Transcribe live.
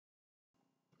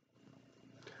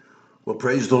Well,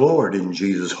 praise the Lord in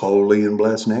Jesus' holy and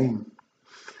blessed name.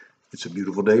 It's a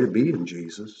beautiful day to be in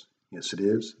Jesus. Yes, it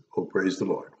is. Oh, praise the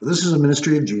Lord. Well, this is a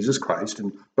ministry of Jesus Christ,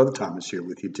 and Brother Thomas here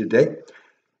with you today.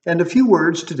 And a few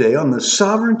words today on the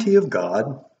sovereignty of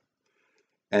God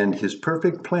and his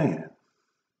perfect plan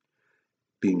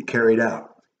being carried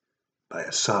out by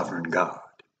a sovereign God.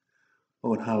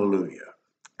 Oh, and hallelujah.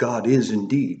 God is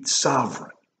indeed sovereign.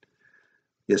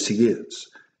 Yes, he is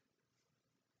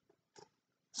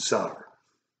sovereign.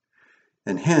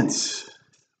 And hence,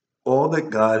 all that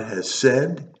God has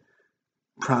said,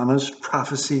 promised,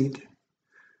 prophesied,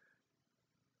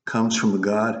 comes from a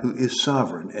God who is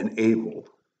sovereign and able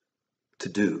to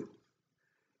do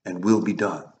and will be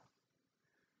done.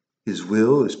 His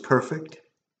will is perfect.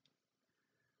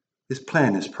 His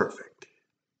plan is perfect.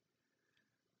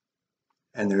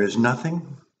 And there is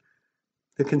nothing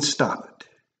that can stop it,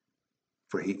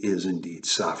 for he is indeed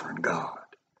sovereign God.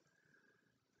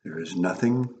 There is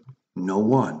nothing, no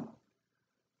one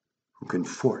who can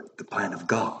thwart the plan of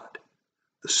God,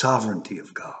 the sovereignty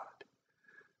of God.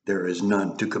 There is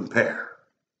none to compare.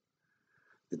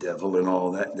 The devil and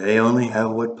all that, they only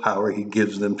have what power he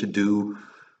gives them to do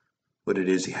what it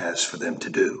is he has for them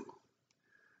to do.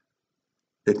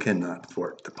 They cannot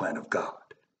thwart the plan of God.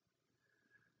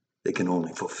 They can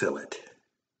only fulfill it,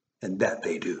 and that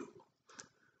they do.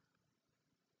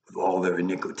 With all their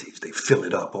iniquities, they fill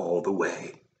it up all the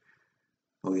way.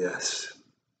 Oh yes,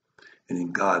 and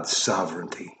in God's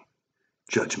sovereignty,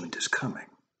 judgment is coming,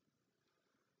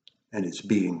 and it's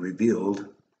being revealed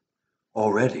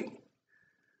already.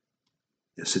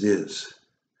 Yes, it is.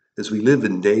 As we live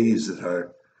in days that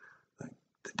are like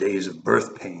the days of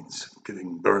birth pains,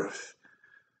 giving birth,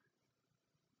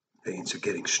 pains are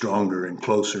getting stronger and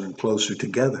closer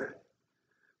together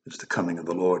as the coming of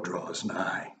the Lord draws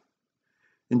nigh.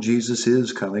 And Jesus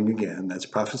is coming again. That's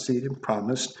prophesied and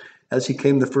promised. As he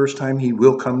came the first time, he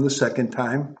will come the second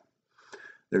time.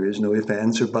 There is no ifs,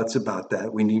 ands, or buts about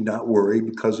that. We need not worry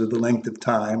because of the length of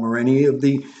time or any of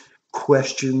the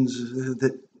questions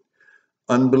that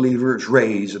unbelievers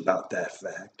raise about that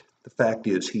fact. The fact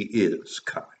is, he is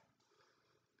coming.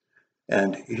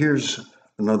 And here's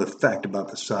another fact about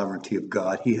the sovereignty of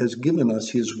God. He has given us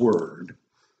his word,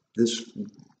 this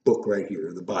book right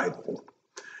here, the Bible,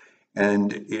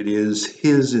 and it is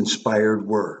his inspired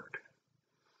word.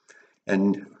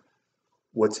 And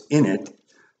what's in it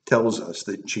tells us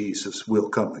that Jesus will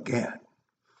come again.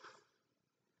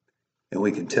 And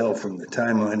we can tell from the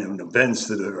timeline of events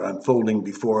that are unfolding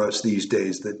before us these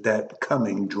days that that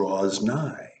coming draws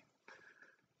nigh.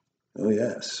 Oh,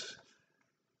 yes.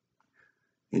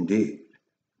 Indeed.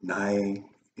 Nigh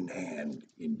in hand,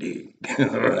 indeed. All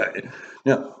right.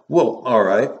 Now, well, all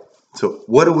right. So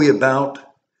what are we about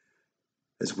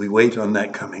as we wait on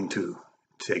that coming to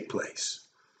take place?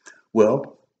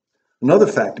 Well, another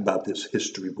fact about this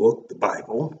history book, the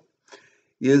Bible,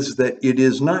 is that it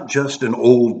is not just an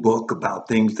old book about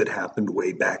things that happened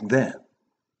way back then,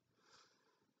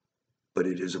 but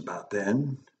it is about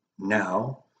then,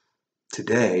 now,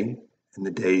 today, and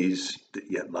the days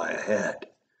that yet lie ahead.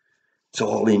 It's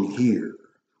all in here.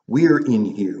 We're in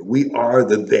here. We are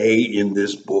the they in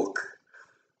this book,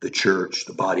 the church,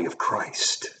 the body of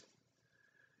Christ.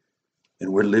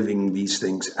 And we're living these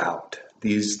things out.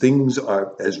 These things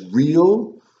are as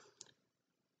real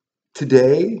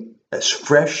today, as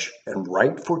fresh and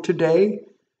right for today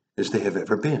as they have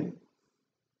ever been.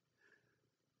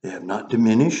 They have not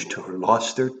diminished or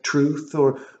lost their truth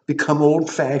or become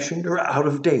old-fashioned or out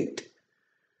of date.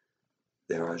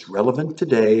 They are as relevant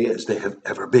today as they have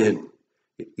ever been.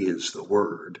 It is the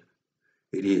Word.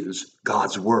 It is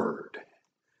God's Word.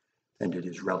 And it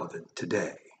is relevant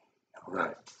today. All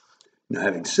right. Now,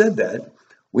 having said that,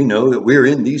 we know that we're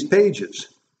in these pages.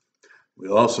 We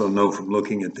also know from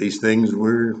looking at these things,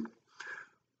 we're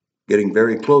getting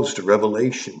very close to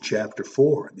Revelation chapter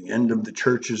 4. The end of the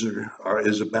churches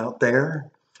is about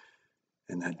there.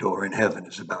 And that door in heaven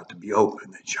is about to be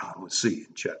opened that John will see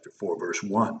in chapter 4, verse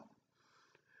 1.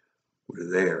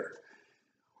 We're there.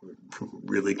 We're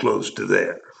really close to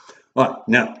there. All right,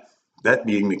 now, that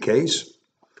being the case,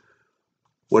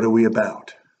 what are we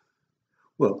about?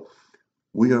 Well,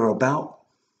 we are about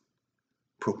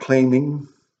proclaiming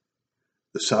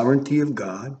the sovereignty of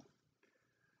God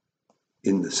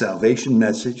in the salvation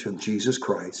message of Jesus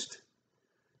Christ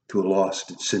to a lost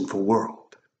and sinful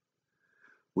world.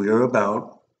 We are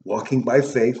about walking by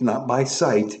faith, not by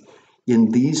sight, in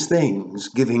these things,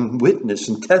 giving witness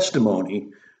and testimony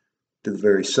to the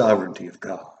very sovereignty of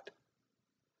God,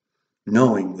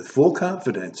 knowing with full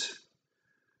confidence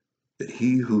that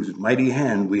he whose mighty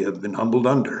hand we have been humbled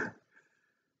under,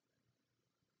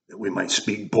 that we might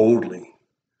speak boldly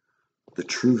the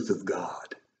truth of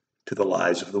God to the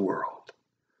lies of the world.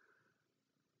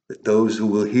 That those who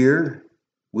will hear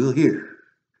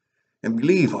and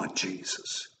believe on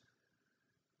Jesus,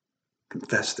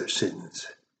 confess their sins,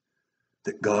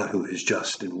 that God, who is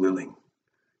just and willing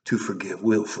to forgive,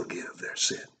 will forgive their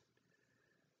sin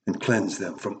and cleanse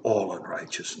them from all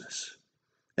unrighteousness,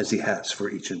 as he has for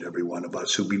each and every one of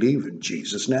us who believe in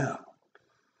Jesus now.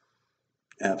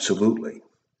 Absolutely.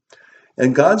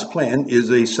 And God's plan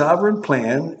is a sovereign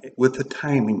plan with a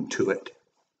timing to it.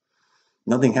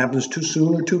 Nothing happens too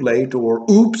soon or too late, or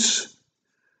oops.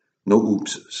 No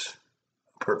oopses.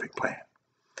 A perfect plan.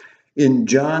 In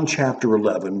John chapter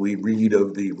 11, we read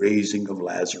of the raising of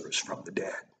Lazarus from the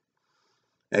dead.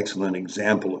 Excellent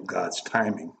example of God's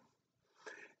timing,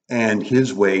 and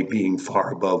his way being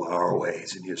far above our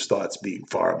ways, and his thoughts being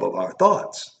far above our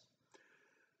thoughts.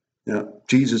 Now,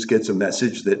 Jesus gets a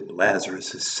message that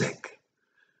Lazarus is sick,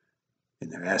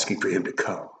 and they're asking for him to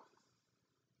come.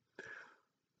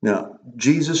 Now,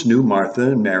 Jesus knew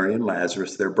Martha and Mary and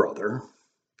Lazarus, their brother,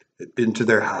 had been to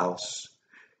their house.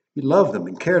 He loved them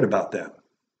and cared about them.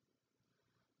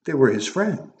 They were his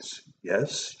friends.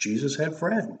 Yes, Jesus had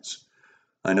friends.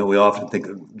 I know we often think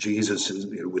of Jesus as,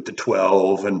 with the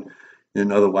 12,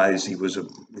 and otherwise he was a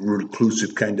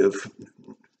reclusive kind of.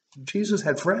 Jesus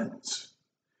had friends.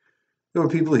 There were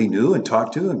people he knew and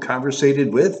talked to and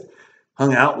conversated with,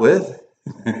 hung out with.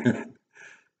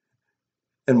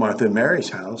 And Martha and Mary's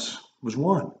house was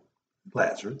one,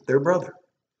 Lazarus, their brother.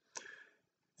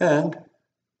 And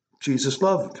Jesus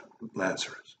loved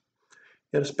Lazarus.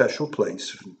 He had a special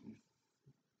place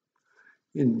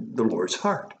in the Lord's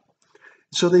heart.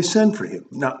 So they send for him.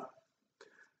 Now,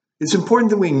 it's important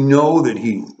that we know that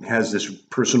he has this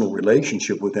personal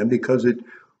relationship with them, because it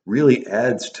really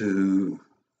adds to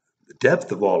the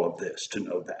depth of all of this to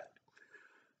know that.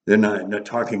 They're not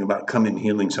talking about coming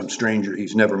healing some stranger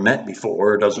he's never met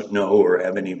before, or doesn't know, or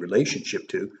have any relationship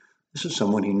to. This is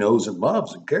someone he knows and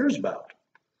loves and cares about.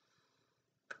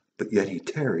 But yet he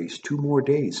tarries 2 more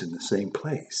days in the same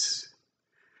place.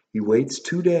 He waits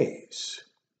 2 days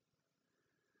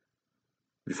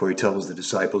before he tells the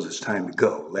disciples it's time to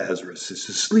go. Lazarus is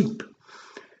asleep.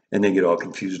 And they get all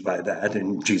confused by that,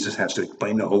 and Jesus has to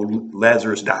explain, no,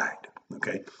 Lazarus died.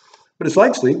 Okay? But it's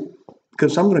like sleep,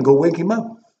 because I'm going to go wake him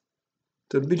up.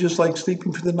 So it'd be just like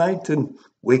sleeping for the night and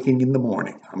waking in the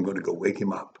morning. I'm going to go wake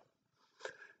him up.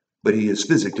 But he is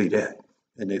physically dead,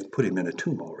 and they've put him in a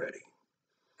tomb already.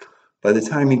 By the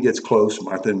time he gets close,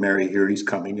 Martha and Mary hear he's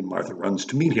coming, and Martha runs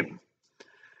to meet him.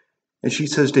 And she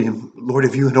says to him, Lord,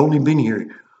 if you had only been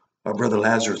here, our brother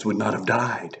Lazarus would not have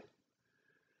died.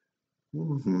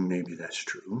 Maybe that's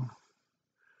true.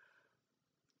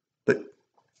 But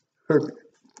her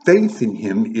faith in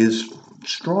him is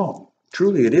strong.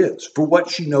 Truly it is, for what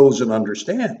she knows and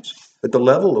understands, at the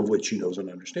level of which she knows and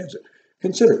understands it.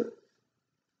 Consider.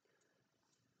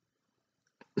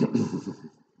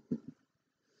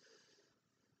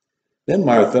 Then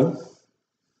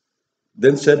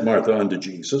said Martha unto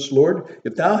Jesus, Lord,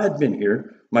 if thou had been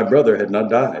here, my brother had not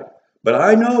died. But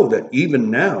I know that even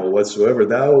now, whatsoever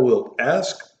thou wilt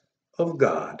ask of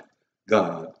God,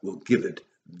 God will give it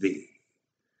thee.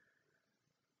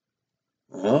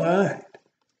 All right.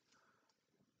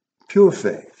 Pure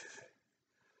faith.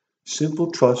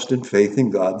 Simple trust and faith in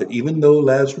God that even though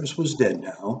Lazarus was dead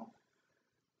now,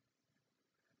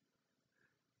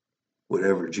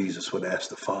 whatever Jesus would ask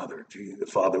the Father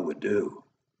would do.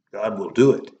 God will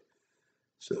do it.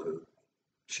 So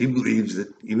she believes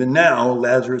that even now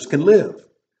Lazarus can live.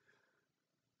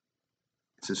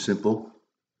 It's a simple,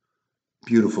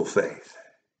 beautiful faith.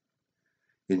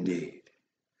 Indeed.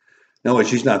 Now, what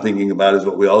she's not thinking about is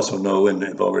what we also know and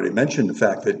have already mentioned, the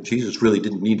fact that Jesus really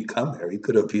didn't need to come there. He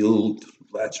could have healed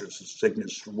Lazarus'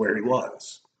 sickness from where he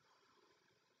was.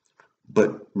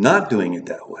 But not doing it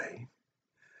that way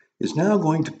is now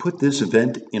going to put this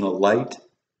event in a light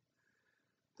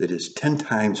that is 10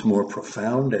 times more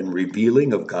profound and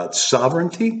revealing of God's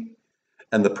sovereignty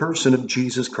and the person of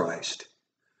Jesus Christ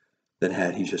than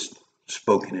had he just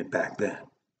spoken it back then.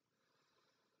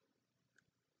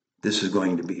 This is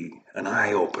going to be an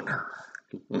eye-opener.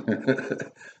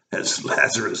 As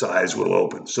Lazarus' eyes will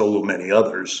open, so will many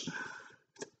others,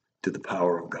 to the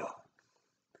power of God.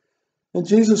 And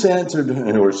Jesus answered,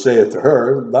 or saith to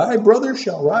her, thy brother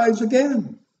shall rise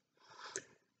again.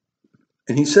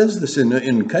 And he says this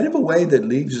in kind of a way that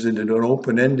leaves it an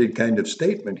open-ended kind of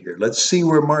statement here. Let's see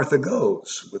where Martha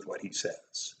goes with what he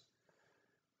says.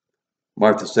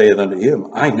 Martha saith unto him,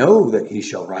 I know that he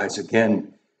shall rise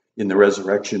again in the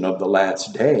resurrection of the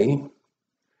last day.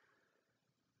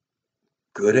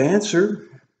 Good answer.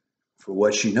 For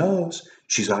what she knows,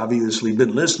 she's obviously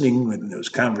been listening when those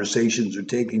conversations are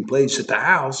taking place at the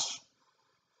house.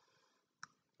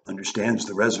 Understands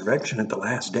the resurrection at the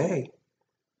last day.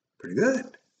 Pretty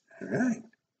good. All right.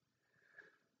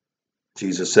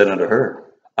 Jesus said unto her,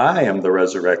 I am the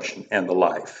resurrection and the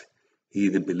life. He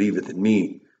that believeth in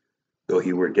me, though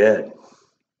he were dead,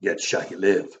 yet shall he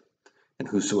live. And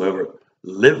whosoever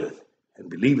liveth and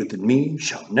believeth in me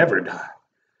shall never die.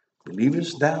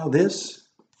 Believest thou this?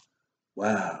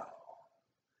 Wow.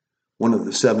 One of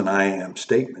the 7 I am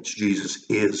statements. Jesus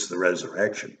is the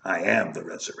resurrection. I am the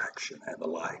resurrection and the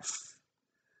life.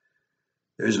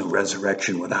 There is no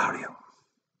resurrection without him.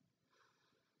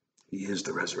 He is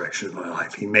the resurrection of my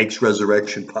life. He makes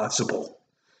resurrection possible.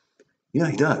 Yeah,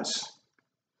 he does.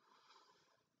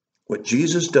 What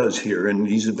Jesus does here in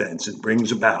these events and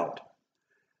brings about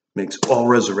makes all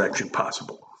resurrection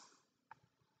possible.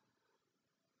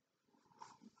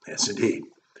 Yes, indeed.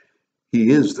 He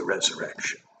is the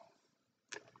resurrection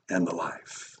and the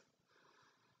life.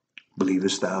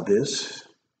 Believest thou this?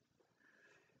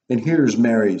 And here's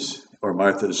Mary's or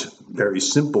Martha's very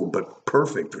simple but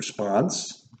perfect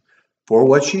response for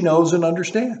what she knows and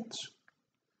understands.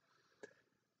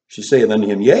 She saith unto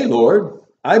him, Yea, Lord,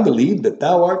 I believe that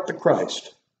thou art the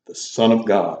Christ, the Son of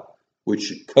God, which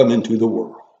should come into the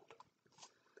world.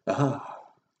 Aha.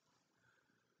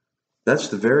 That's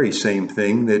the very same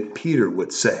thing that Peter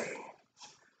would say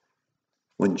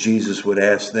when Jesus would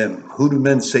ask them, who do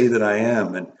men say that I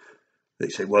am? And they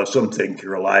say, well, some think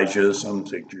you're Elijah, some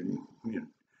think you're,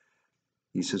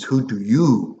 He says, who do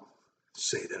you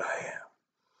say that I am?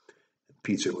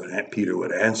 Peter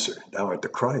would answer, thou art the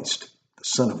Christ, the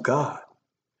Son of God.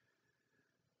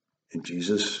 And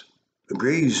Jesus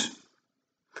agrees.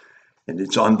 And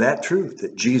it's on that truth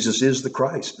that Jesus is the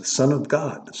Christ, the Son of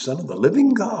God, the Son of the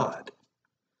living God.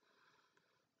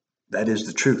 That is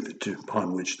the truth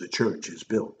upon which the church is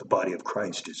built, the body of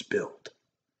Christ is built.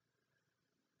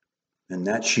 And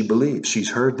that she believes. She's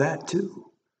heard that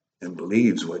too, and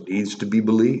believes what needs to be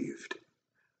believed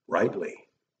rightly.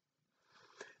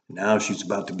 Now she's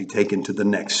about to be taken to the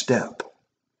next step.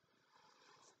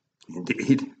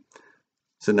 Indeed.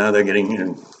 So now they're getting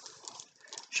in.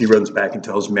 She runs back and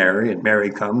tells Mary, and Mary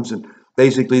comes, and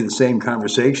basically the same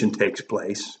conversation takes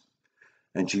place.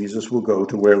 And Jesus will go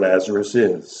to where Lazarus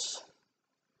is.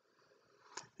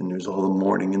 And there's all the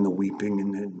mourning and the weeping,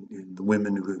 and the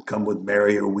women who come with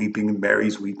Mary are weeping, and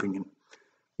Mary's weeping, and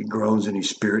he groans in his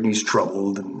spirit, and he's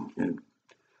troubled,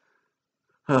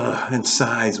 and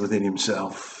sighs within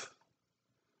himself.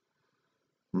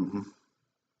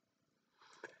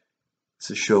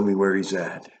 So show me where he's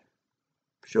at.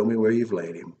 Show me where you've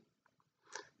laid him.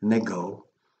 And they go.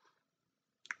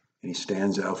 And he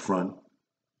stands out front.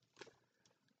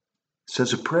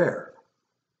 Says a prayer.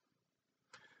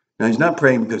 Now he's not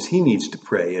praying because he needs to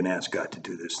pray and ask God to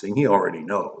do this thing. He already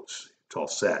knows. It's all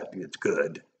set. It's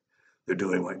good. They're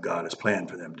doing what God has planned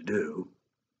for them to do.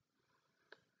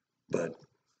 But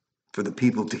for the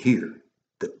people to hear,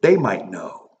 that they might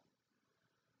know.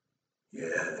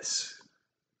 Yes.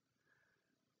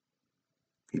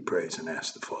 He prays and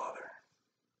asks the Father.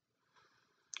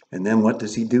 And then what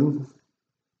does he do?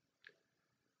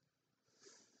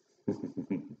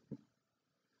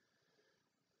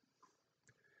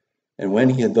 And when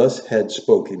he had thus had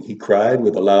spoken, he cried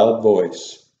with a loud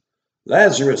voice,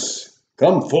 Lazarus,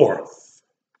 come forth.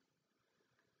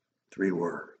 3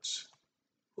 words.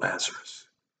 Lazarus,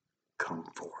 come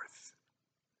forth.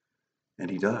 And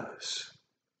he does.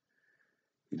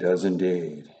 He does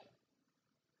indeed.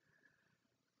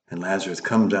 And Lazarus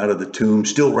comes out of the tomb,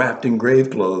 still wrapped in grave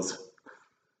clothes,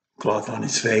 cloth on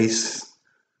his face,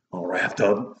 all wrapped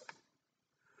up.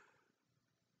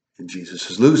 And Jesus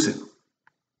says, loose him.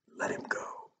 Let him go.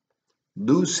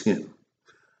 Loose him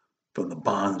from the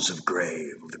bonds of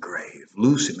the grave.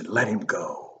 Loose him and let him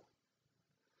go.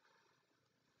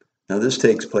 Now this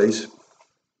takes place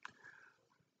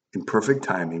in perfect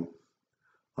timing,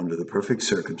 under the perfect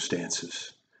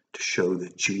circumstances, to show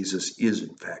that Jesus is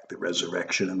in fact the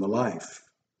resurrection and the life.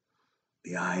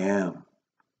 The I am,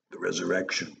 the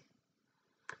resurrection.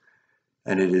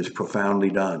 And it is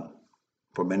profoundly done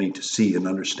for many to see and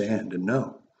understand and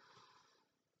know.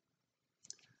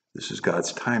 This is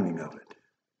God's timing of it.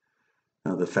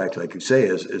 Now the fact, like you say,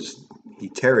 is he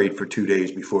tarried for 2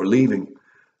 days before leaving.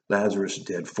 Lazarus is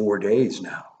dead 4 days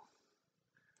now.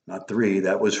 Not 3,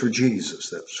 that was for Jesus.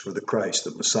 That was for the Christ,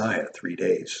 the Messiah, 3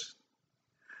 days.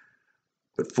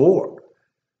 But 4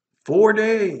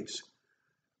 days.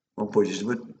 One point he said,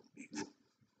 but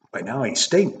by now he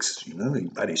stinks, his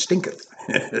body stinketh.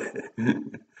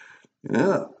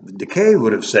 The decay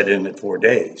would have set in at 4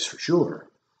 days, for sure.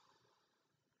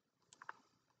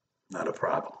 Not a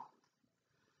problem.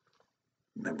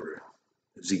 Remember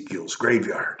Ezekiel's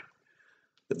graveyard,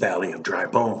 the valley of dry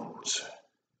bones.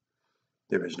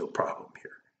 There is no problem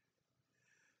here.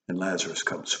 And Lazarus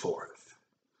comes forth.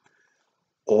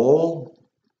 All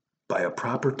by a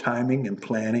proper timing and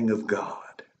planning of God.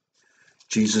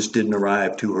 Jesus didn't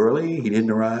arrive too early. He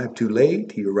didn't arrive too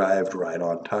late. He arrived right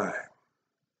on time.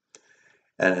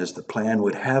 And as the plan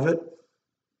would have it,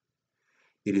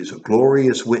 it is a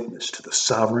glorious witness to the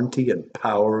sovereignty and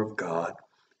power of God,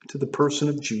 to the person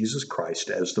of Jesus Christ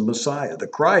as the Messiah, the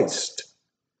Christ.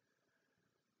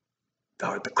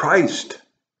 Thou art the Christ,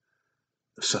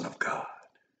 the Son of God.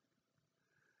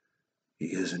 He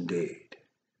is indeed.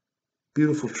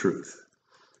 Beautiful truth.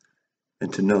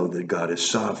 And to know that God is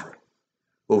sovereign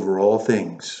over all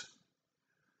things,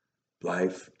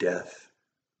 life, death,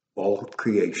 all of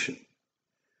creation.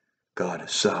 God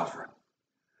is sovereign.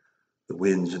 The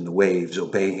winds and the waves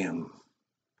obey him.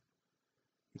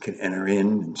 He can enter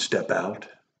in and step out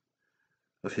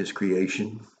of his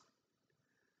creation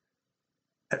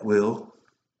at will.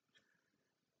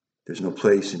 There's no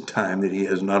place in time that he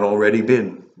has not already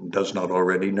been and does not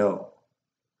already know.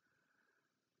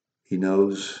 He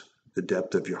knows the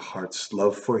depth of your heart's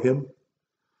love for him.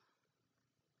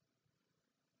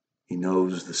 He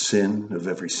knows the sin of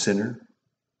every sinner.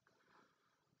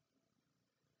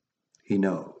 He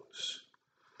knows.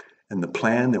 And the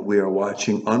plan that we are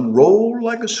watching unroll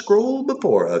like a scroll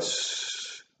before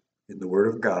us in the Word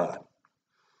of God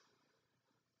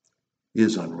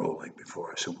is unrolling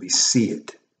before us, and we see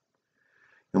it.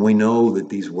 And we know that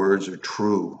these words are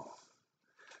true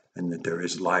and that there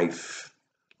is life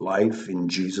in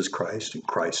Jesus Christ and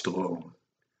Christ alone.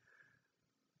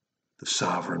 The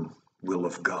sovereign will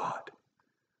of God,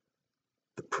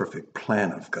 the perfect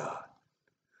plan of God,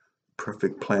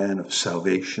 perfect plan of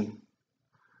salvation.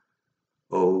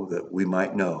 Oh, that we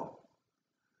might know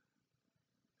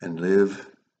and live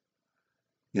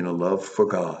in a love for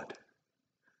God.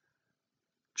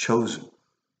 Chosen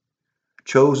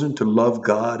to love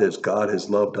God as God has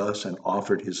loved us and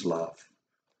offered his love.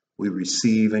 We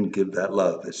receive and give that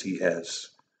love as he has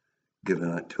given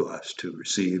it to us to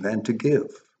receive and to give.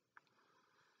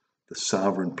 The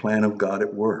sovereign plan of God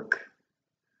at work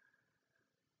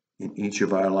in each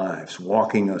of our lives,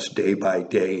 walking us day by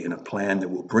day in a plan that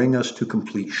will bring us to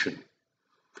completion.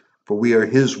 For we are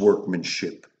his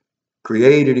workmanship,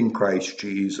 created in Christ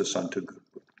Jesus unto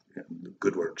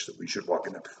good works, that we should walk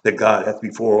in them, that God hath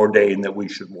before ordained that we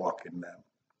should walk in them.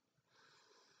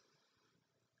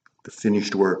 The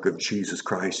finished work of Jesus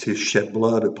Christ, his shed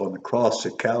blood upon the cross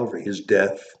at Calvary, his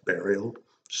death, burial,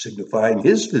 signifying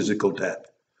his physical death,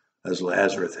 as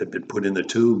Lazarus had been put in the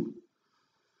tomb.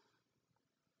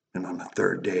 And on the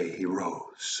third day he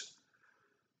rose.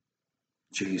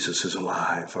 Jesus is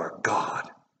alive, our God,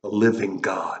 a living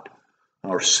God.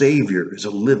 Our Savior is a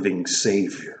living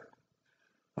Savior.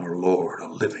 Our Lord,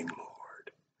 a living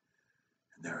Lord.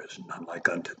 And there is none like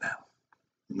unto them.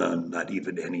 None, not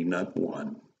even any, not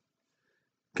one,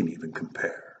 can even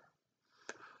compare.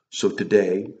 So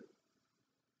today,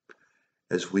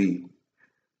 as we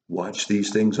watch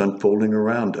these things unfolding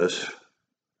around us,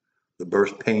 the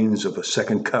birth pains of a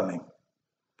second coming,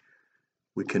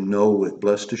 we can know with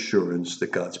blessed assurance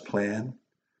that God's plan,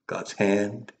 God's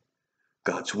hand,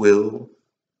 God's will,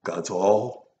 God's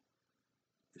all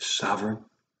is sovereign,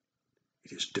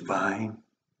 it is divine,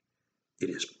 it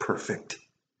is perfect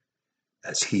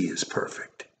as he is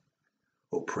perfect.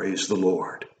 Oh, praise the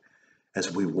Lord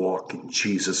as we walk in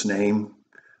Jesus' name,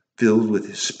 filled with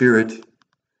his Spirit,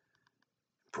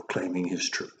 proclaiming his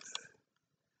truth.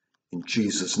 In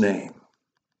Jesus' name,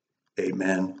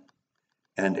 amen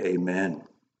and amen.